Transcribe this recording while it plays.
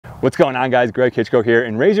What's going on, guys? Greg Hitchcock here,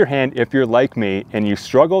 and raise your hand if you're like me and you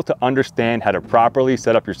struggle to understand how to properly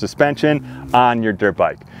set up your suspension on your dirt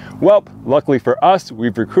bike. Well, luckily for us,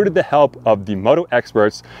 we've recruited the help of the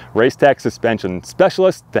MotoXperts RaceTech Suspension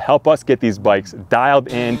Specialists to help us get these bikes dialed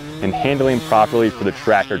in and handling properly for the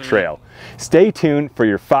track or trail. Stay tuned for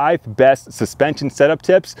your 5 best suspension setup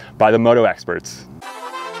tips by the MotoXperts.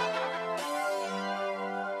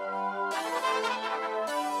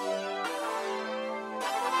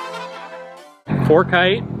 Fork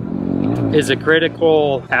height is a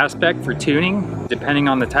critical aspect for tuning, depending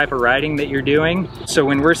on the type of riding that you're doing. So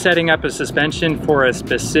when we're setting up a suspension for a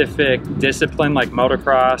specific discipline like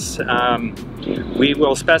motocross, we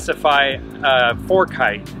will specify fork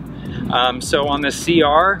height. So on the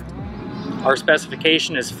CR, our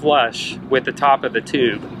specification is flush with the top of the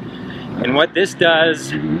tube. And what this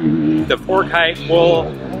does, the fork height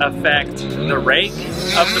will affect the rake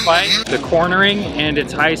of the bike, the cornering, and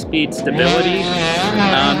its high-speed stability.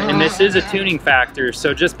 And this is a tuning factor,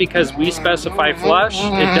 so just because we specify flush,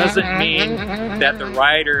 it doesn't mean that the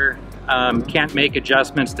rider can't make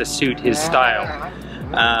adjustments to suit his style.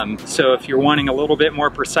 So if you're wanting a little bit more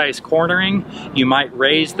precise cornering, you might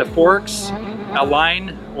raise the forks a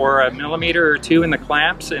line or a millimeter or 2 in the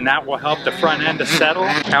clamps, and that will help the front end to settle.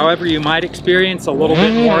 However, you might experience a little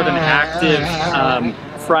bit more of an active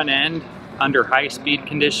front end under high speed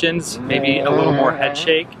conditions, maybe a little more head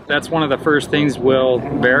shake. That's one of the first things we'll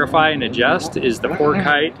verify and adjust is the fork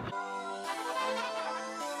height.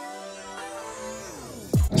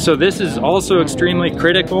 So this is also extremely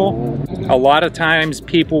critical. A lot of times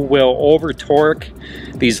people will over torque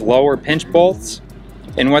these lower pinch bolts,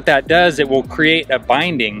 and what that does, it will create a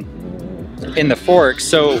binding in the forks.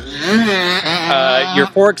 So your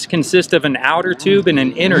forks consist of an outer tube and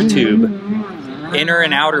an inner tube, inner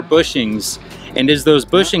and outer bushings. And as those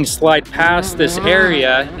bushings slide past this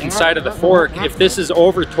area inside of the fork, if this is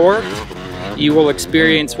over torqued, you will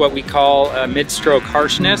experience what we call a mid-stroke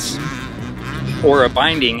harshness, or a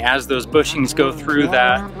binding as those bushings go through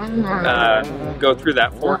that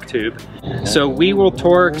fork tube. So we will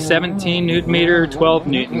torque 17 Newton meter, 12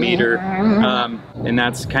 Newton meter, and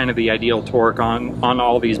that's kind of the ideal torque on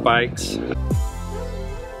all these bikes.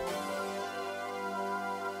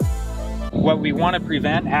 What we want to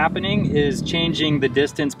prevent happening is changing the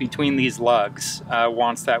distance between these lugs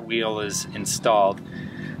once that wheel is installed.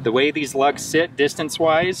 The way these lugs sit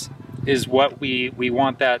distance-wise is what we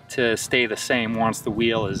want that to stay the same once the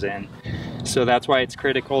wheel is in. So that's why it's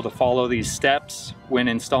critical to follow these steps when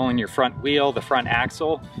installing your front wheel, the front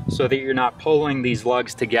axle, so that you're not pulling these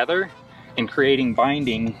lugs together and creating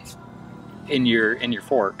binding in your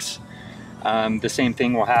forks. The same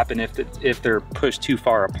thing will happen if they're pushed too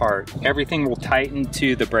far apart. Everything will tighten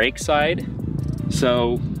to the brake side.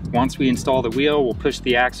 So once we install the wheel, we'll push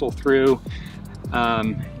the axle through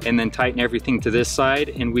and then tighten everything to this side.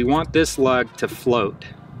 And we want this lug to float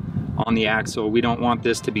on the axle. We don't want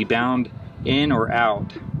this to be bound in or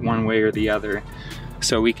out one way or the other.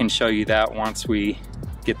 So we can show you that once we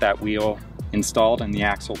get that wheel installed and the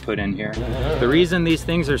axle put in here. The reason these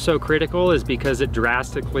things are so critical is because it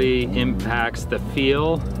drastically impacts the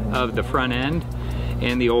feel of the front end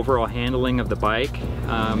and the overall handling of the bike.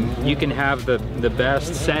 You can have the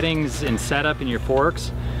best settings and setup in your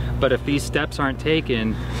forks, but if these steps aren't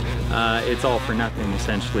taken, it's all for nothing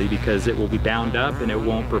essentially, because it will be bound up and it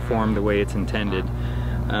won't perform the way it's intended.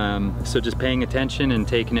 So just paying attention and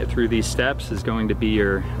taking it through these steps is going to be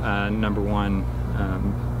your number one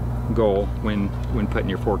goal when putting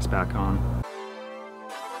your forks back on.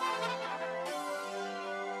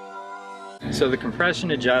 So the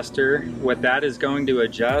compression adjuster, what that is going to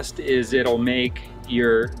adjust is it'll make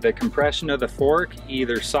the compression of the fork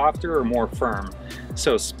either softer or more firm.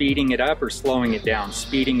 So speeding it up or slowing it down.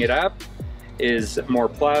 Speeding it up is more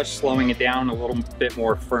plush, slowing it down a little bit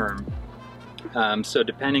more firm. So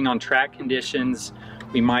depending on track conditions,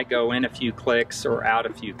 we might go in a few clicks or out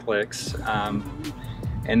a few clicks.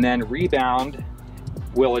 And then rebound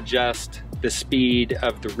will adjust the speed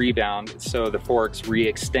of the rebound, so the fork's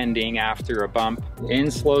re-extending after a bump. In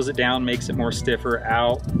slows it down, makes it more stiffer.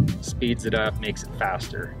 Out speeds it up, makes it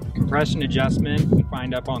faster. Compression adjustment we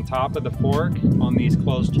find up on top of the fork on these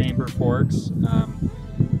closed chamber forks,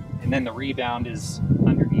 and then the rebound is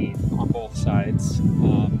underneath on both sides.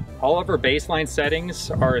 All of our baseline settings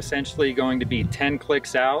are essentially going to be 10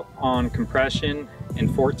 clicks out on compression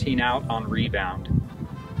and 14 out on rebound.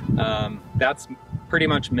 That's pretty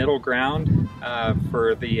much middle ground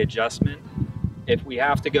for the adjustment. If we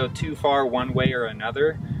have to go too far one way or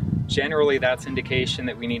another, generally that's indication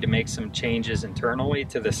that we need to make some changes internally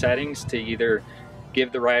to the settings to either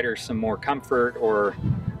give the rider some more comfort or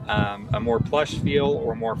a more plush feel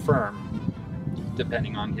or more firm,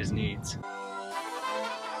 depending on his needs.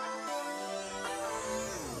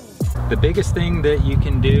 The biggest thing that you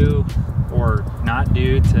can do or not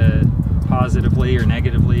do to positively or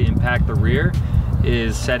negatively impact the rear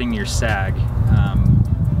is setting your sag.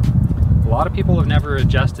 A lot of people have never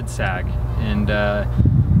adjusted sag, and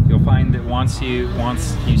you'll find that once you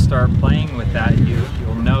start playing with that,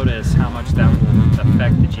 you'll notice how much that will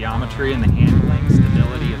affect the geometry and the handling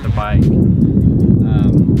stability of the bike.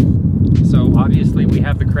 So obviously we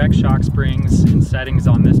have the correct shock springs and settings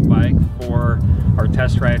on this bike for our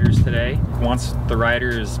test riders today. Once the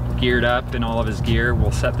rider is geared up in all of his gear,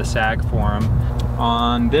 we'll set the sag for him.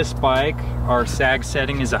 On this bike, our sag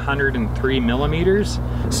setting is 103 millimeters.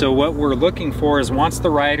 So what we're looking for is once the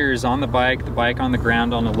rider is on the bike on the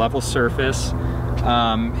ground on a level surface,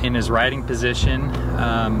 in his riding position,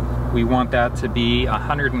 we want that to be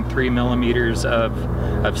 103 millimeters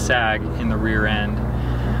of sag in the rear end.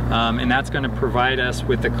 And that's going to provide us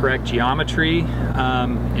with the correct geometry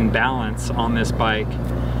and balance on this bike.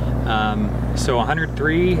 So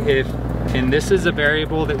 103, and this is a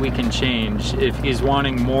variable that we can change. If he's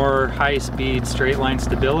wanting more high-speed straight line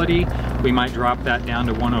stability, we might drop that down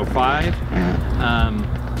to 105.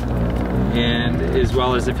 And as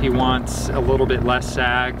well as if he wants a little bit less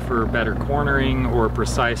sag for better cornering or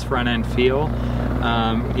precise front end feel,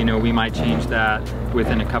 you know, we might change that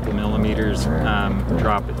within a couple millimeters,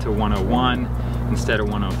 drop it to 101 instead of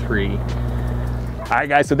 103. All right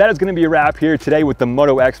guys, so that is going to be a wrap here today with the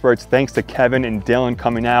MotoXperts. Thanks to Kevin and Dylan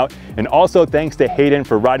coming out, and also thanks to Hayden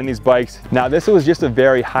for riding these bikes. Now this was just a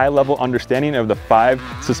very high level understanding of the 5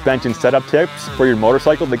 suspension setup tips for your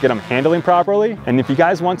motorcycle to get them handling properly. And if you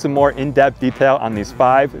guys want some more in-depth detail on these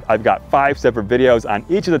 5, I've got 5 separate videos on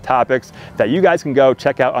each of the topics that you guys can go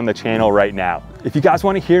check out on the channel right now. If you guys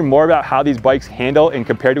want to hear more about how these bikes handle and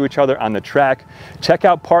compare to each other on the track, check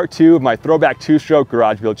out part 2 of my throwback 2-stroke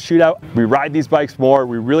garage build shootout. We ride these bikes more,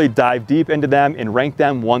 we really dive deep into them and rank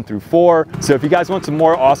them 1 through 4. So if you guys want some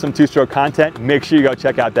more awesome 2-stroke content, make sure you go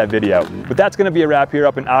check out that video. But that's going to be a wrap here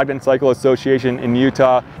up in Ogden Cycle Association in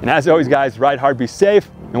Utah. And as always guys, ride hard, be safe,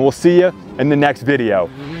 and we'll see you in the next video.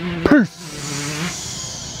 Peace!